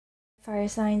Fire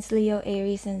signs Leo,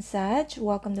 Aries, and Sag.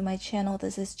 Welcome to my channel.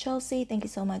 This is Chelsea. Thank you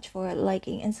so much for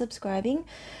liking and subscribing.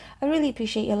 I really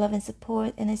appreciate your love and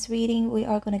support. In this reading, we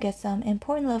are going to get some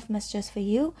important love messages for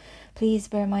you. Please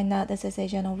bear in mind that this is a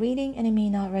general reading and it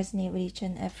may not resonate with each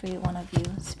and every one of you.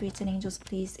 Spirits and angels,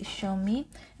 please show me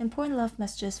important love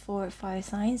messages for fire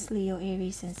signs Leo,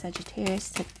 Aries, and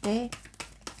Sagittarius today.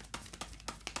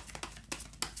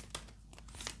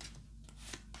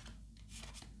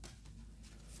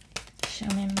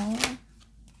 Show me more.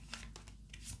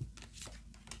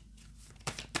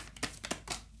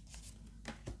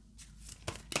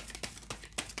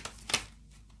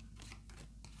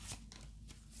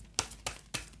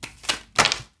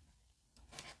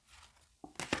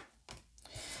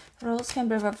 Roles can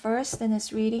be reversed in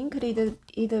this reading. Could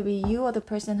either be you or the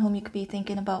person whom you could be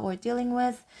thinking about or dealing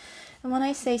with. And when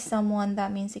I say someone,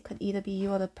 that means it could either be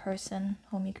you or the person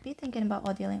whom you could be thinking about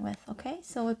or dealing with. Okay,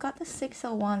 so we've got the Six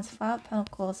of Wands, Five of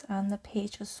Pentacles, and the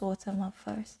Page of Swords and love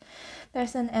first.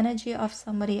 There's an energy of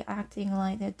somebody acting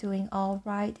like they're doing all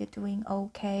right, they're doing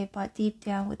okay, but deep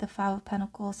down with the Five of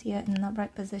Pentacles here in an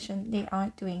upright position, they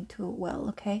aren't doing too well.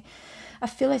 Okay, I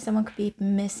feel like someone could be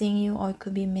missing you or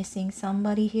could be missing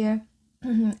somebody here.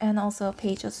 And also a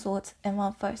Page of Swords and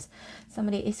love first.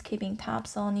 Somebody is keeping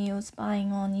tabs on you,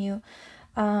 spying on you.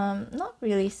 Not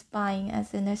really spying,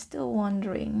 as in they're still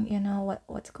wondering, you know,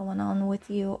 what's going on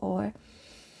with you, or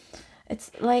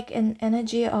it's like an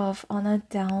energy of on a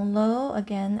down low,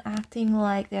 again, acting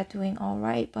like they're doing all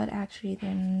right, but actually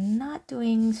they're not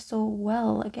doing so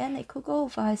well. Again, it could go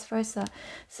vice versa.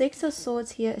 Six of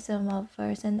Swords here is a love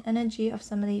verse, an energy of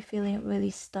somebody feeling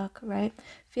really stuck, right?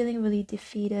 Feeling really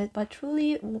defeated, but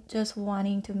truly just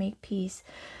wanting to make peace,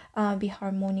 be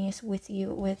harmonious with you,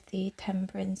 with the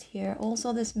Temperance here.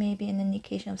 Also, this may be an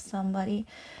indication of somebody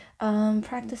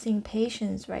practicing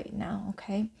patience right now,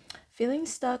 okay? Feeling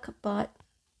stuck, but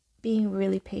being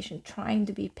really patient, trying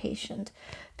to be patient,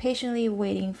 patiently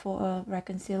waiting for a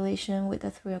reconciliation with the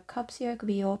Three of Cups here. It could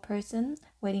be your person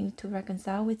waiting to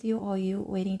reconcile with you, or you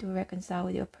waiting to reconcile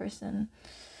with your person.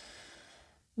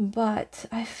 But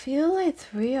I feel like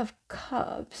Three of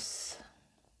Cups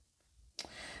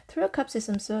is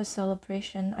some sort of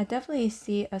celebration. I definitely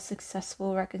see a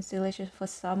successful reconciliation for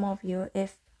some of you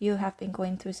if you have been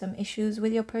going through some issues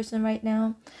with your person right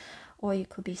now, or you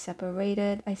could be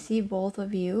separated. I see both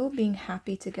of you being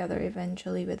happy together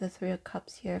eventually with the Three of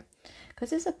Cups here,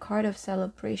 because it's a card of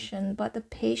celebration. But the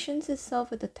patience itself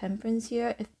with the Temperance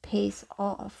here, it pays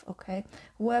off. Okay,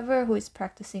 whoever who is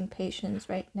practicing patience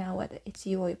right now, whether it's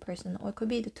you or your person, or it could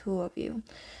be the two of you,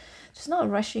 just not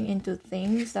rushing into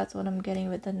things. That's what I'm getting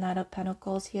with the Knight of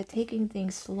Pentacles here, taking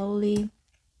things slowly.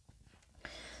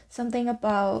 Something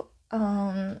about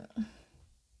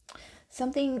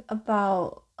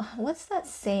what's that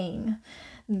saying,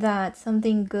 that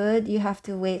something good, you have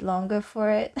to wait longer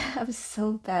for it. I'm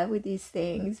so bad with these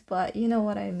things, but you know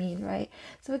what I mean, right?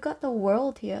 So we got the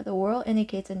World here. The World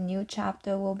indicates a new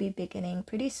chapter will be beginning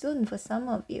pretty soon for some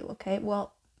of you. Okay,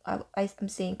 well, I'm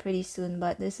saying pretty soon,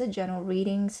 but this is a general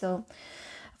reading, so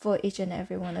for each and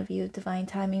every one of you, divine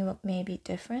timing may be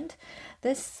different.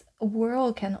 This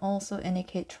World can also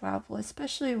indicate travel,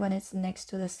 especially when it's next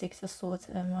to the Six of Swords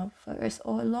and Reverse,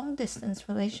 or a long distance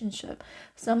relationship.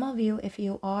 Some of you, if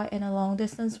you are in a long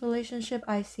distance relationship,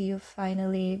 I see you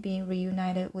finally being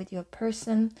reunited with your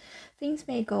person. Things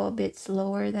may go a bit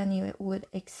slower than you would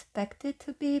expect it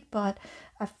to be, but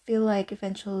I feel like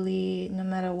eventually, no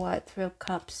matter what, Three of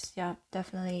Cups, yeah,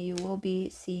 definitely you will be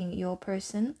seeing your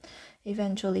person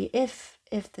eventually, if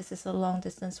this is a long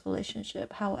distance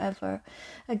relationship. However,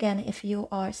 again, if you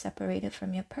are separated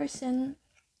from your person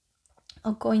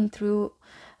or going through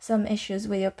some issues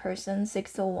with your person,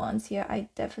 Six of Wands here, I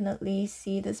definitely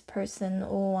see this person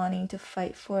wanting to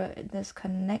fight for this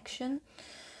connection,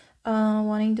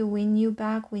 wanting to win you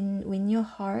back, win your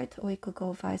heart, or it could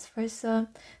go vice versa.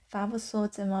 Five of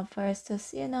Swords and Reverse,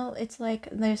 just, you know, it's like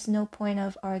there's no point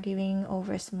of arguing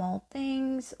over small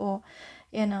things, or,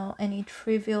 you know, any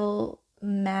trivial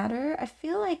matter. I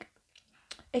feel like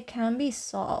it can be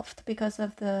solved because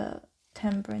of the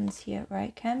Temperance here,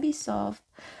 right? Can be solved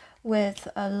with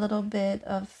a little bit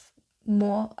of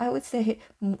more, I would say,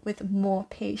 with more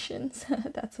patience.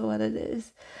 That's what it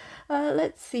is.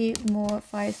 Let's see more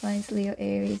fire signs, Leo,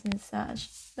 Aries, and Sag.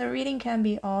 The reading can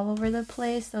be all over the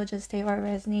place, so just take what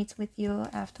resonates with you.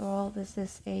 After all, this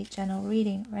is a general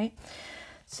reading, right?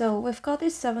 So we've got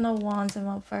this Seven of Wands in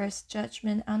reverse,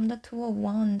 Judgment, and the Two of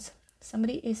Wands.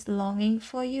 Somebody is longing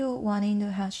for you, wanting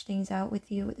to hash things out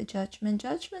with you with the Judgment.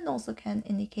 Judgment also can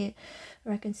indicate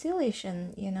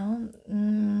reconciliation, you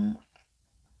know.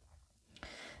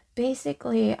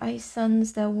 Basically, I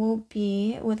sense there will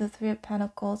be, with the Three of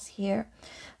Pentacles here,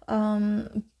 a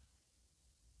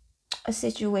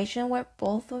situation where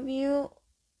both of you,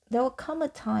 there will come a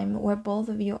time where both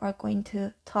of you are going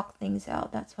to talk things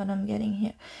out. That's what I'm getting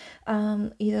here.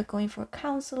 Either going for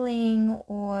counseling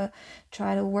or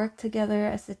try to work together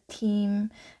as a team.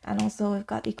 And also we've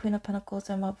got the Queen of Pentacles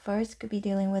and reverse, could be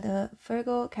dealing with a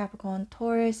Virgo, Capricorn,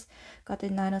 Taurus. Got the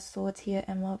Nine of Swords here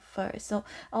and reverse. So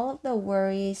all of the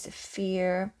worries,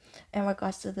 fear in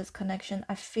regards to this connection,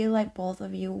 I feel like both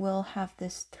of you will have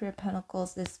this Three of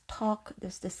Pentacles, this talk,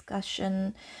 this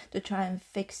discussion to try and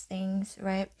fix things,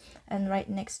 right? And right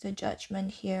next to Judgment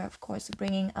here, of course,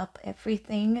 bringing up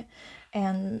everything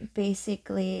and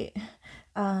basically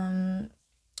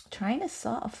trying to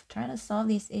solve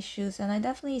these issues. And I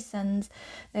definitely sense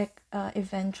that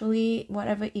eventually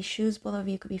whatever issues both of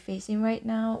you could be facing right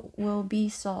now will be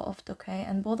solved, okay?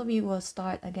 And both of you will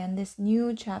start again this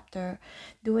new chapter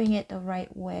doing it the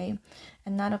right way.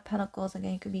 And Knight of Pentacles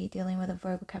again could be dealing with a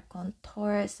Virgo, Capricorn,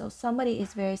 Taurus. So somebody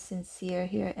is very sincere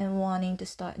here and wanting to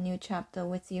start a new chapter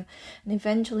with you. And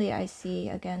eventually I see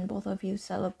again both of you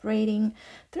celebrating.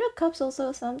 Three of Cups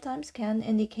also sometimes can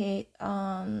indicate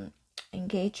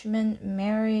engagement,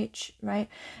 marriage, right?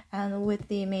 And with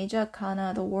the major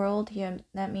arcana, the world here,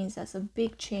 that means that's a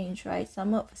big change, right?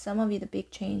 Some of you, the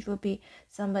big change will be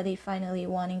somebody finally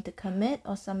wanting to commit,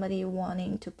 or somebody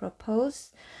wanting to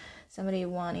propose, somebody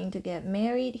wanting to get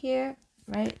married here,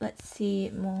 right? Let's see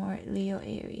more. Leo,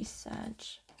 Aries, Sag.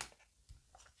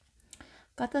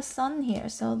 Got the Sun here,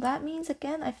 so that means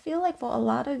again, I feel like for a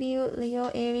lot of you,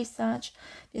 Leo, Aries, Sag,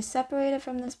 you're separated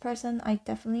from this person. I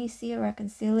definitely see a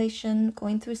reconciliation,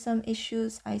 going through some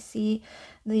issues. I see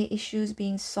the issues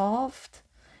being solved.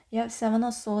 You have Seven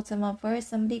of Swords in reverse,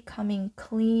 somebody coming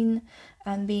clean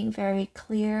and being very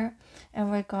clear in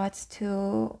regards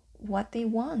to what they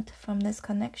want from this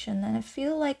connection. And I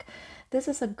feel like this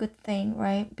is a good thing,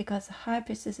 right? Because High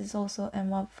Priestess is also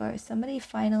in reverse. Somebody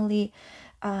finally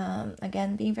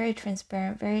again being very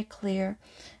transparent, very clear,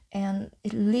 and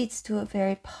it leads to a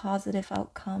very positive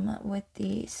outcome with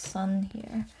the Sun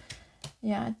here.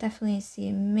 Yeah, I definitely see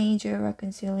a major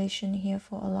reconciliation here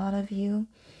for a lot of you.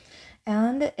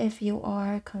 And if you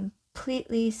are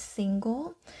completely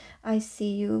single, I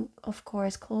see you, of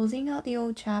course, closing out the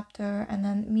old chapter and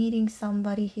then meeting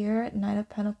somebody here, Knight of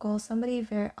Pentacles, somebody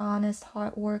very honest,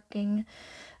 hardworking,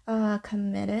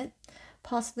 committed,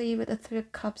 possibly with the Three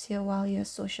of Cups here while you're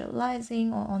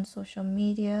socializing or on social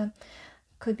media.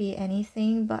 Could be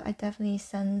anything, but I definitely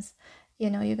sense, you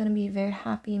know, you're going to be very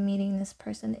happy meeting this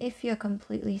person if you're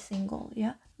completely single.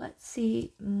 Yeah, let's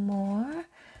see more.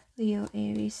 Leo,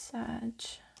 Aries, Sag.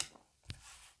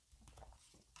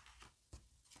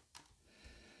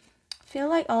 Feel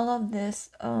like all of this,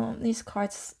 these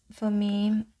cards for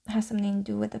me has something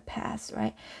to do with the past,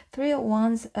 right? Three of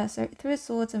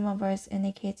Swords in reverse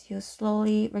indicates you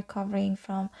slowly recovering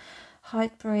from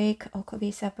heartbreak or could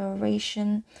be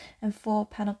separation. And Four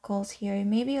of Pentacles here, you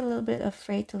may be a little bit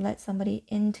afraid to let somebody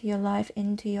into your life,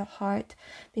 into your heart,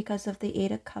 because of the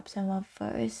Eight of Cups in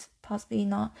reverse. Possibly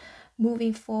not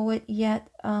moving forward yet,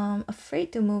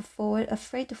 afraid to move forward,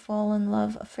 afraid to fall in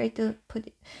love, afraid to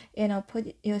put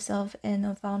yourself in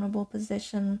a vulnerable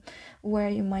position where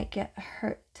you might get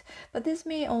hurt. But this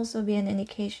may also be an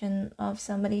indication of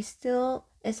somebody still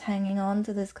is hanging on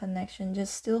to this connection,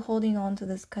 just still holding on to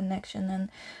this connection and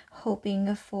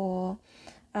hoping for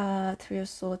Three of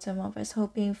Swords and reverse,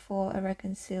 hoping for a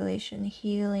reconciliation,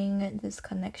 healing this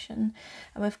connection.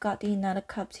 And we've got the Knight of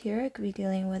Cups here. It could be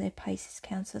dealing with a Pisces,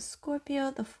 Cancer, Scorpio,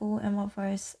 the Fool in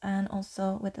reverse, and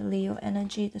also with the Leo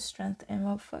energy, the Strength in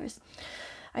reverse.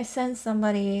 I sense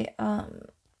somebody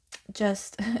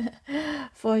just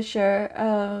for sure,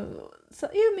 so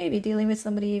you may be dealing with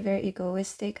somebody very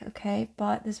egoistic, okay,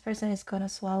 but this person is gonna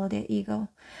swallow their ego,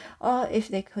 or if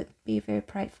they could be very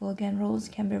prideful, again, roles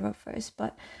can be reversed.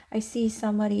 But I see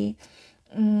somebody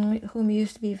whom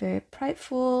used to be very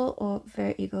prideful or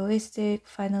very egoistic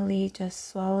finally just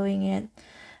swallowing it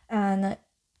and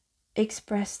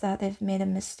express that they've made a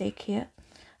mistake here.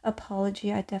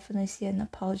 Apology, I definitely see an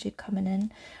apology coming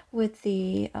in with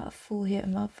the Fool here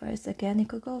in reverse. Again, it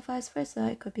could go vice versa.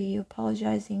 It could be you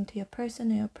apologizing to your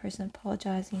person and your person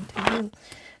apologizing to you.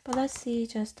 But let's see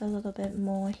just a little bit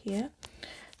more here.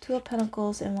 Two of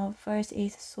Pentacles in reverse,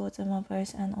 Ace of Swords in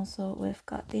reverse, and also we've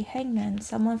got the Hangman.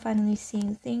 Someone finally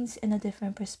seeing things in a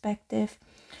different perspective.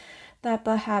 That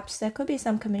perhaps there could be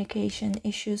some communication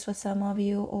issues for some of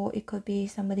you, or it could be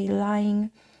somebody lying,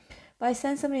 But I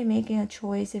sense somebody making a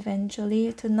choice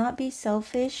eventually to not be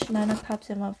selfish. Nine of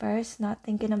Cups in reverse, not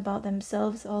thinking about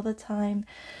themselves all the time,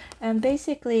 and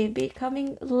basically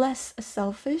becoming less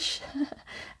selfish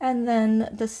and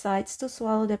then decides to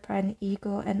swallow their pride and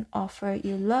ego and offer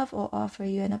you love, or offer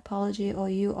you an apology, or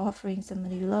you offering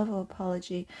somebody love or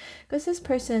apology. Because this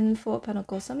person, Four of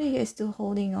Pentacles, somebody here is still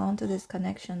holding on to this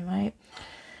connection, right?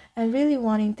 And really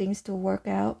wanting things to work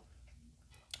out.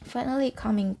 Finally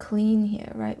coming clean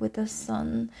here, right, with the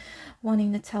Sun,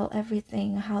 wanting to tell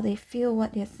everything, how they feel,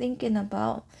 what they're thinking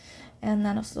about. And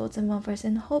Nine of Swords in reverse,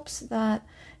 in hopes that,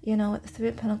 you know, with the Three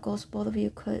of Pentacles, both of you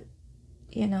could,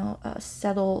 you know,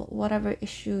 settle whatever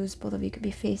issues both of you could be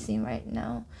facing right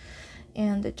now.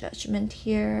 And the Judgment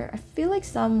here, I feel like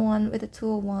someone with the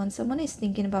Two of Wands, someone is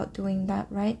thinking about doing that,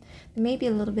 right? They may be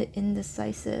a little bit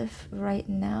indecisive right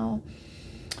now.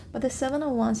 But the Seven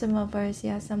of Wands in reverse,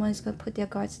 yeah, someone is going to put their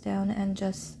guards down and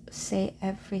just say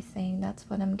everything. That's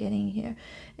what I'm getting here.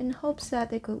 In hopes that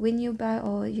they could win you back,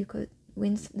 or you could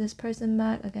win this person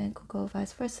back. Again, could go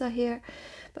vice versa here.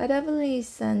 But I definitely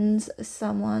sense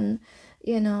someone,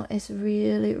 you know, is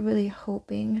really, really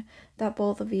hoping that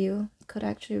both of you could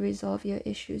actually resolve your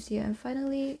issues here. And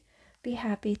finally, be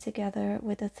happy together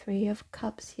with the Three of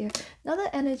Cups here. Another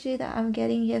energy that I'm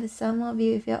getting here for some of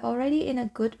you, if you're already in a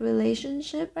good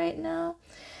relationship right now,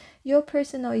 your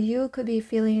person or you could be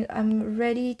feeling, I'm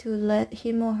ready to let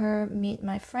him or her meet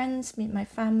my friends, meet my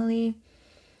family.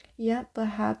 Yeah,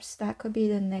 perhaps that could be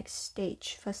the next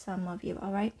stage for some of you.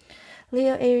 All right,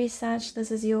 Leo, Aries, Sag,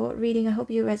 this is your reading. I hope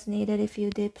you resonated. If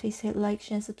you did, please hit like,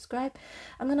 share, and subscribe.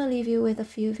 I'm gonna leave you with a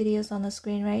few videos on the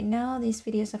screen right now. These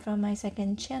videos are from my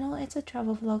second channel. It's a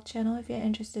travel vlog channel. If you're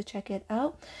interested, check it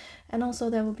out. And also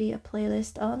there will be a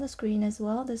playlist on the screen as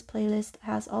well. This playlist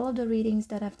has all of the readings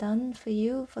that I've done for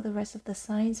you for the rest of the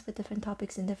signs, with different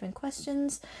topics and different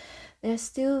questions. They're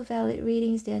still valid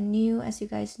readings. They're new, as you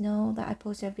guys know, that I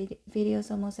post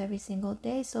videos almost every single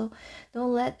day. So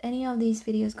don't let any of these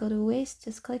videos go to waste.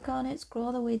 Just click on it, scroll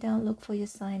all the way down, look for your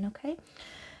sign, okay?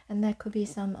 And that could be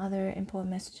some other important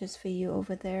messages for you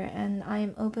over there. And I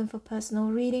am open for personal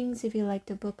readings if you like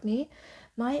to book me.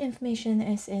 My information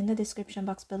is in the description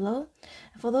box below.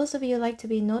 And for those of you who like to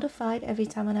be notified every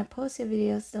time when I post your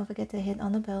videos, don't forget to hit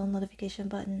on the bell notification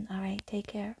button. All right, take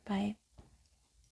care. Bye.